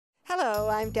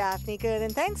Hello, I'm Daphne Goode,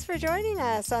 and thanks for joining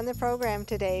us on the program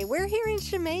today. We're here in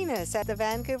Chemainus at the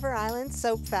Vancouver Island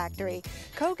Soap Factory,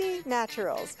 Goode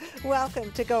Naturals.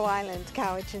 Welcome to Go Island,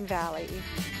 Cowichan Valley.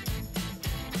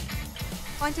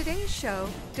 On today's show,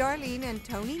 Darlene and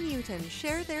Tony Newton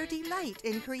share their delight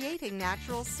in creating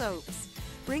natural soaps,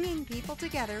 bringing people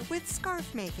together with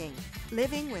scarf making,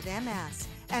 living with MS,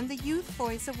 and the Youth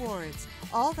Voice Awards.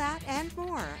 All that and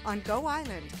more on Go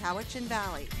Island, Cowichan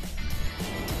Valley.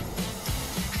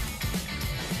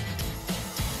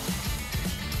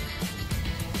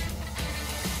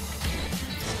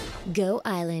 Go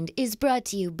Island is brought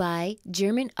to you by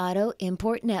German Auto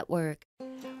Import Network.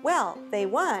 Well, they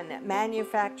won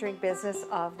Manufacturing Business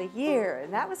of the Year,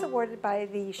 and that was awarded by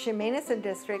the Chemainus and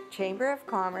District Chamber of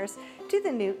Commerce to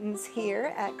the Newtons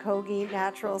here at Goode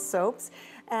Natural Soaps.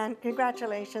 And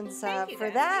congratulations for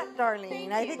that,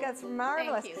 Darlene. I think that's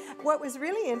marvelous. What was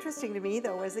really interesting to me,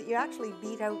 though, was that you actually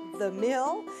beat out the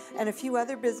mill and a few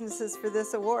other businesses for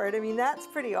this award. I mean, that's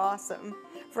pretty awesome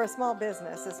for a small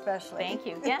business, especially. Thank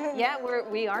you. Yeah,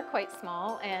 we are quite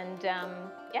small, and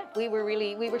yeah, we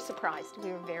were surprised.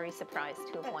 We were very surprised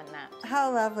to have won that.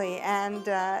 How lovely, and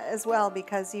as well,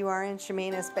 because you are in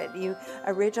Chemainus, but you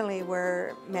originally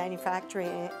were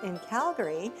manufacturing in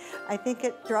Calgary, I think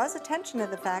it draws attention to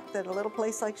the fact that a little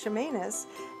place like Chemainus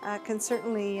can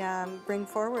certainly bring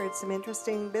forward some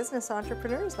interesting business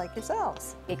entrepreneurs like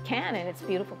yourselves. It can, and it's a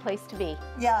beautiful place to be.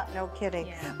 Yeah, no kidding.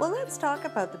 Yeah. Well, let's talk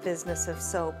about the business of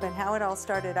soap and how it all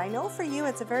started. I know for you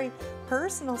it's a very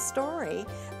personal story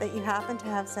that you happen to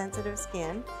have sensitive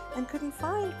skin and couldn't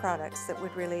find products that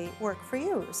would really work for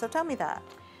you. So tell me that.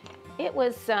 It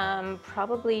was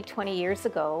probably 20 years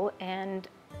ago, and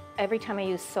every time I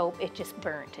used soap, it just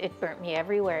burnt. It burnt me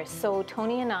everywhere. So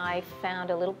Tony and I found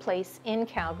a little place in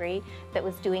Calgary that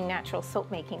was doing natural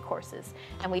soap making courses,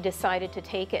 and we decided to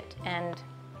take it, and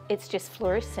it's just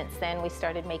flourished since then. We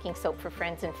started making soap for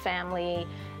friends and family,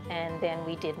 and then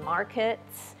we did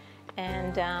markets,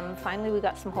 and finally we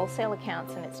got some wholesale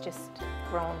accounts, and it's just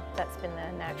grown. That's been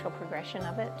the natural progression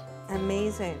of it.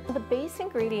 Amazing. The base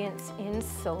ingredients in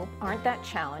soap aren't that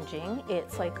challenging.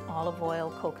 It's like olive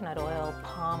oil, coconut oil,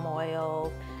 palm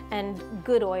oil, and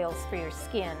good oils for your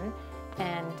skin,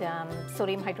 and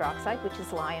sodium hydroxide, which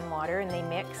is lye and water, and they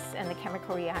mix, and the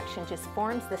chemical reaction just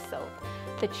forms the soap.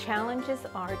 The challenges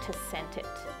are to scent it.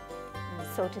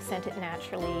 So to scent it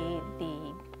naturally,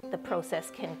 the process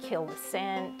can kill the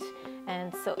scent,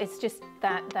 and so it's just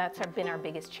that's been our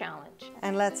biggest challenge.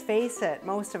 And let's face it,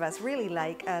 most of us really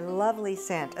like a lovely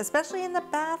scent, especially in the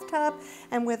bathtub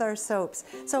and with our soaps.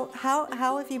 So how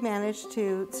have you managed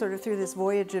to, sort of through this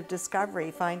voyage of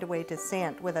discovery, find a way to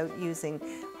scent without using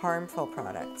harmful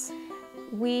products?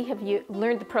 We have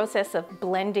learned the process of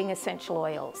blending essential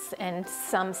oils, and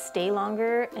some stay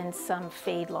longer and some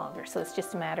fade longer. So it's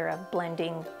just a matter of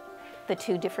blending the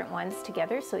two different ones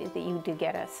together so that you do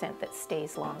get a scent that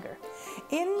stays longer.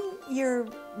 In your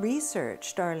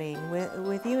research, Darlene,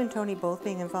 with you and Tony both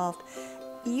being involved,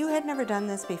 you had never done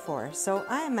this before, so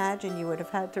I imagine you would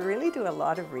have had to really do a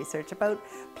lot of research about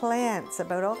plants,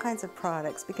 about all kinds of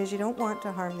products, because you don't want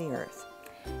to harm the earth.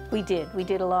 We did. We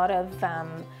did a lot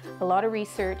of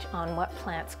research on what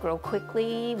plants grow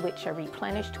quickly, which are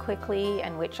replenished quickly,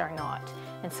 and which are not.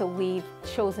 And so we've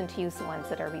chosen to use the ones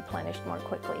that are replenished more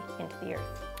quickly into the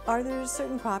earth. Are there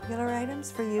certain popular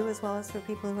items for you as well as for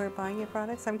people who are buying your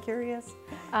products? I'm curious.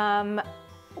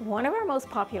 One of our most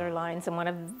popular lines and one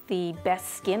of the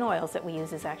best skin oils that we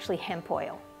use is actually hemp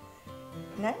oil.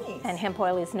 Nice. And hemp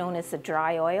oil is known as a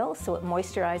dry oil, so it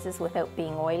moisturizes without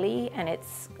being oily, and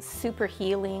it's super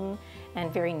healing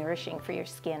and very nourishing for your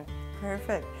skin.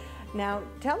 Perfect. Now,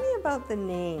 tell me about the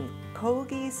name,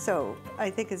 Goode Soap. I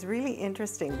think is really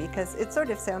interesting because it sort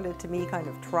of sounded to me kind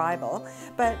of tribal,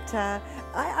 but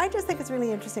I just think it's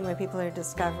really interesting when people are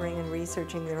discovering and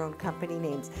researching their own company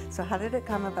names. So how did it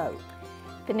come about?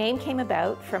 The name came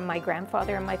about from my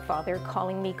grandfather and my father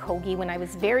calling me Goode when I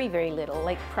was very, very little,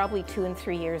 like probably 2 and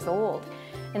 3 years old.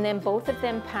 And then both of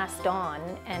them passed on,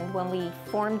 and when we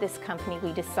formed this company,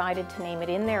 we decided to name it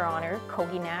in their honor,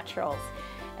 Goode Naturals.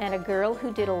 And a girl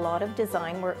who did a lot of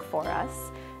design work for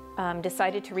us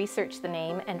decided to research the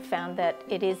name and found that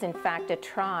it is in fact a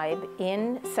tribe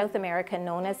in South America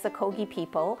known as the Goode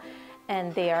people,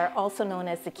 and they are also known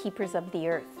as the keepers of the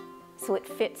earth. So it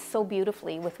fits so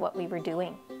beautifully with what we were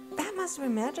doing. That must have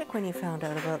been magic when you found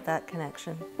out about that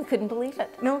connection. We couldn't believe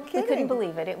it. No kidding. We couldn't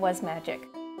believe it. It was magic.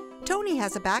 Tony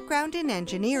has a background in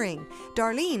engineering.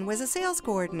 Darlene was a sales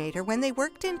coordinator when they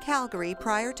worked in Calgary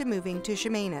prior to moving to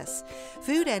Chemainus.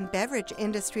 Food and beverage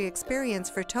industry experience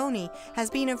for Tony has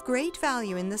been of great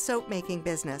value in the soap making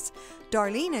business.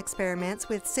 Darlene experiments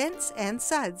with scents and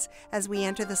suds as we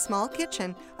enter the small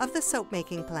kitchen of the soap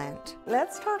making plant.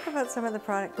 Let's talk about some of the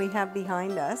product we have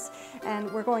behind us,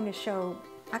 and we're going to show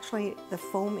actually the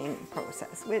foaming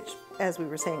process, which, as we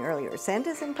were saying earlier, scent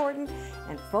is important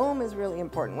and foam is really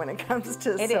important when it comes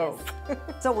to soap. It is.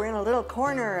 So we're in a little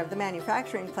corner of the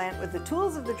manufacturing plant with the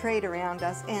tools of the trade around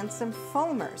us and some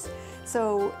foamers.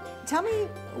 So tell me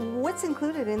what's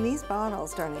included in these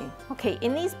bottles, Darlene. Okay,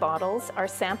 in these bottles are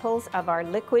samples of our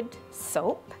liquid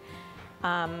soap,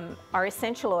 our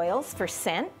essential oils for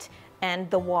scent,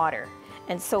 and the water.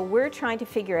 And so we're trying to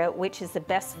figure out which is the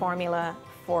best formula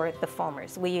for the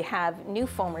foamers. We have new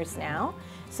foamers now,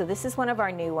 so this is one of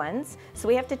our new ones. So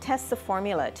we have to test the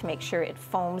formula to make sure it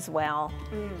foams well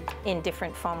in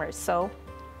different foamers. So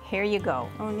here you go.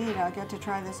 Oh neat, I'll get to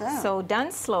try this out. So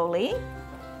done slowly.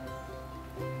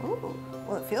 Ooh,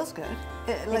 well it feels good.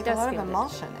 Like a lot of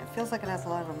emulsion. It feels like it has a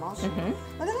lot of emulsion.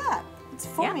 Look at that. It's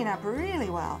foaming up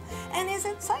really well. And is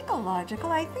it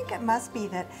psychological? I think it must be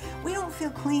that we don't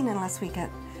feel clean unless we get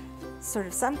sort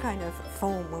of some kind of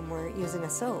foam when we're using a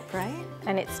soap, right?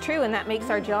 And it's true, and that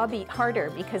makes our job harder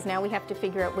because now we have to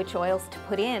figure out which oils to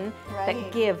put in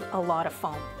that give a lot of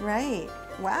foam. Right.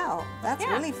 Wow, that's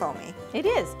really foamy. It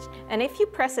is. And if you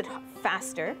press it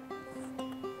faster,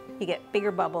 you get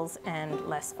bigger bubbles and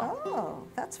less foam. Oh,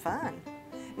 that's fun.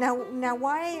 Now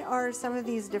why are some of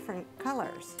these different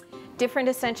colors? Different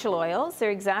essential oils.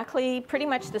 They're exactly pretty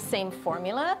much the same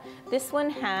formula. This one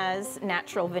has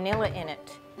natural vanilla in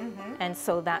it. And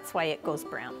so that's why it goes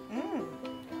brown.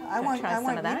 I want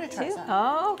some of that too. Some.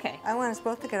 Oh, okay. I want us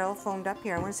both to get all foamed up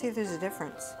here. I want to see if there's a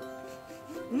difference.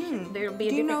 There'll be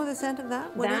Do you know the scent of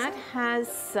that? What that is it?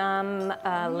 has some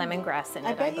lemongrass in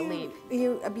it, I believe.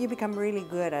 You become really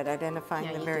good at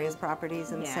identifying the various properties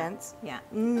and scents. Yeah.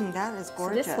 That is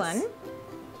gorgeous. So this one.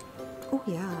 Oh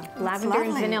yeah. Lavender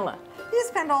and vanilla. You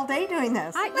spend all day doing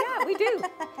this. Yeah, we do.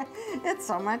 It's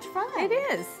so much fun. It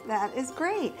is. That is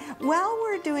great. While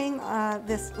we're doing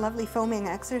this lovely foaming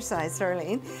exercise,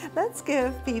 Darlene, let's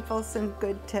give people some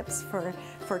good tips for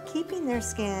keeping their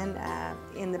skin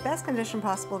in the best condition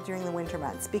possible during the winter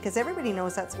months, because everybody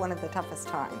knows that's one of the toughest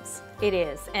times. It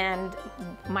is. And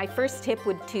my first tip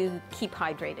would to keep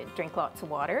hydrated, drink lots of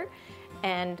water.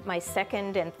 And my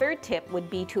second and third tip would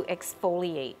be to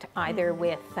exfoliate, either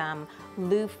with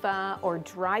loofah or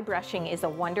dry brushing is a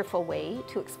wonderful way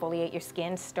to exfoliate your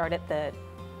skin. Start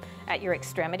at your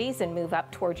extremities and move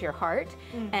up towards your heart,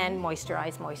 and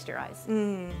moisturize.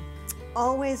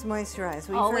 Always moisturize.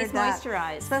 We've Always heard that.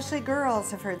 moisturize. Especially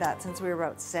girls have heard that since we were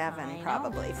about 7,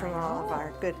 probably, from all of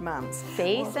our good mums.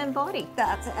 Face and body.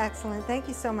 That's excellent. Thank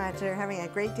you so much. We're having a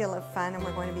great deal of fun, and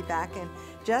we're going to be back in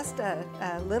just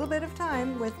a little bit of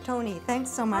time with Tony. Thanks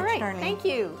so much, All right, Darlene. thank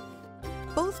you.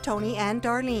 Both Tony and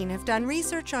Darlene have done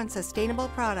research on sustainable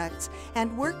products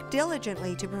and work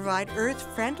diligently to provide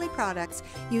earth-friendly products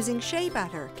using shea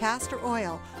butter, castor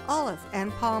oil, olive,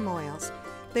 and palm oils.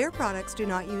 Their products do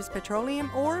not use petroleum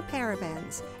or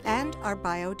parabens and are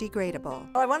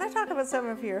biodegradable. Well, I want to talk about some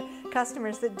of your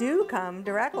customers that do come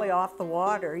directly off the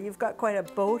water. You've got quite a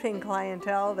boating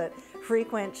clientele that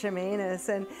frequent Chemainus,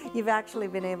 and you've actually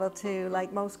been able to,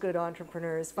 like most good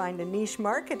entrepreneurs, find a niche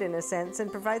market in a sense and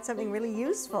provide something really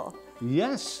useful.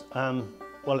 Yes.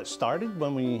 Well, it started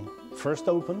when we first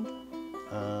opened.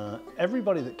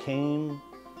 Everybody that came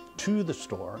to the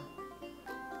store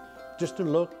just to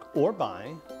look or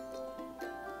buy,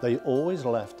 they always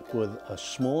left with a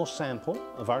small sample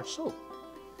of our soap.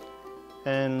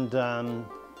 And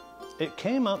it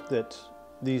came up that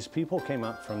these people came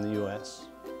up from the US,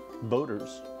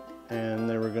 boaters, and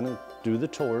they were going to do the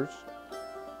tours,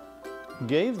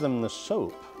 gave them the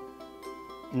soap.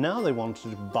 Now they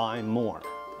wanted to buy more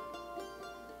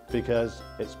because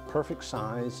it's perfect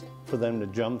size for them to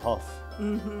jump off,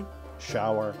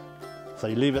 shower. If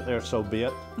they leave it there, so be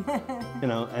it, you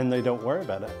know, and they don't worry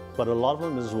about it. But a lot of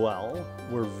them as well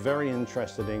were very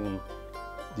interested in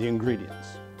the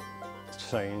ingredients,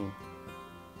 saying,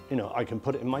 you know, I can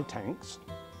put it in my tanks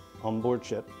on board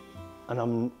ship, and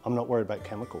I'm not worried about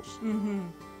chemicals.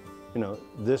 You know,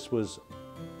 this was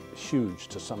huge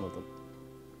to some of them.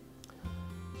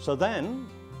 So then,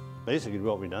 basically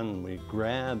what we done, we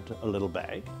grabbed a little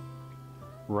bag,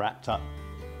 wrapped up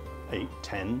 8,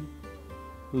 10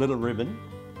 little ribbon,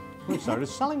 we started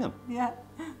selling them. Yeah.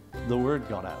 The word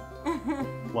got out.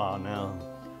 Wow, now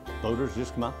boaters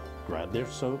just come up, grab their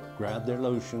soap, grab their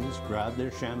lotions, grab their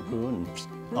shampoo, and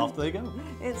off they go.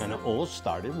 It's- And it all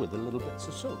started with the little bits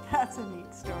of soap. That's a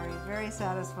neat story. Very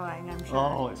satisfying, I'm sure.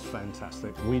 Oh, it's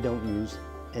fantastic. We don't use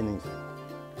anything.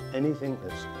 Anything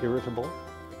that's irritable,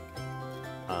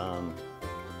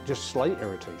 just slight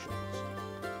irritations,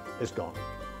 is gone.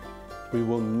 We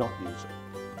will not use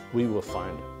it. We will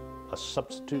find a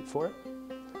substitute for it.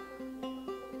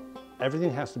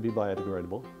 Everything has to be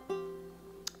biodegradable.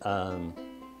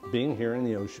 Being here in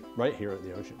the ocean, right here at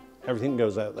the ocean, everything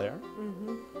goes out there.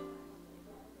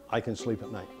 I can sleep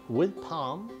at night. With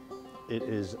palm, it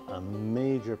is a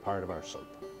major part of our soap.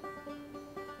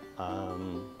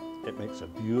 It makes a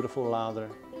beautiful lather.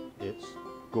 It's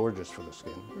gorgeous for the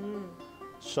skin.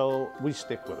 So we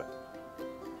stick with it.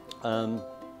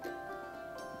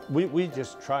 We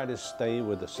just try to stay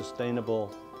with a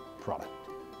sustainable product.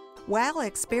 While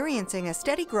experiencing a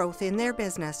steady growth in their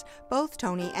business, both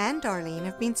Tony and Darlene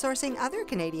have been sourcing other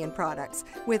Canadian products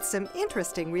with some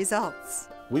interesting results.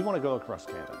 We want to go across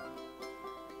Canada.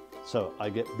 So I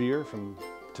get beer from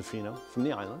Tofino, from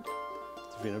the island,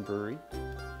 Tofino Brewery,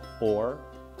 or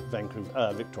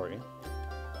Vancouver, Victoria.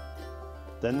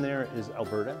 Then there is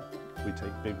Alberta. We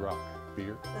take Big Rock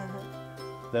beer.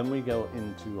 Then we go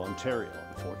into Ontario,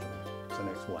 unfortunately. It's the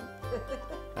next one.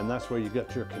 And that's where you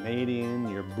got your Canadian,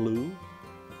 your blue.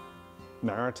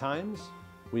 Maritimes,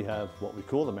 we have what we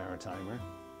call the Maritimer,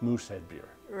 Moosehead beer.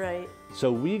 Right.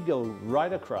 So we go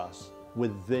right across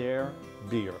with their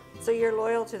beer. So you're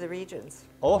loyal to the regions.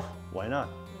 Oh, why not?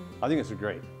 I think it's a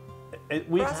great.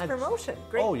 We've had Cross-promotion.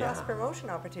 Great Oh, yeah. cross-promotion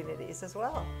opportunities as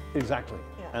well. Exactly.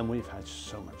 Yeah. And we've had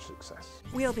so much success.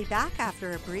 We'll be back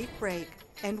after a brief break.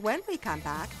 And when we come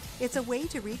back, it's a way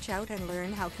to reach out and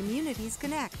learn how communities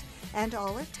connect. And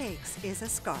all it takes is a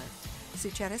scarf.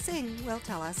 Sucheta Singh will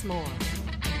tell us more.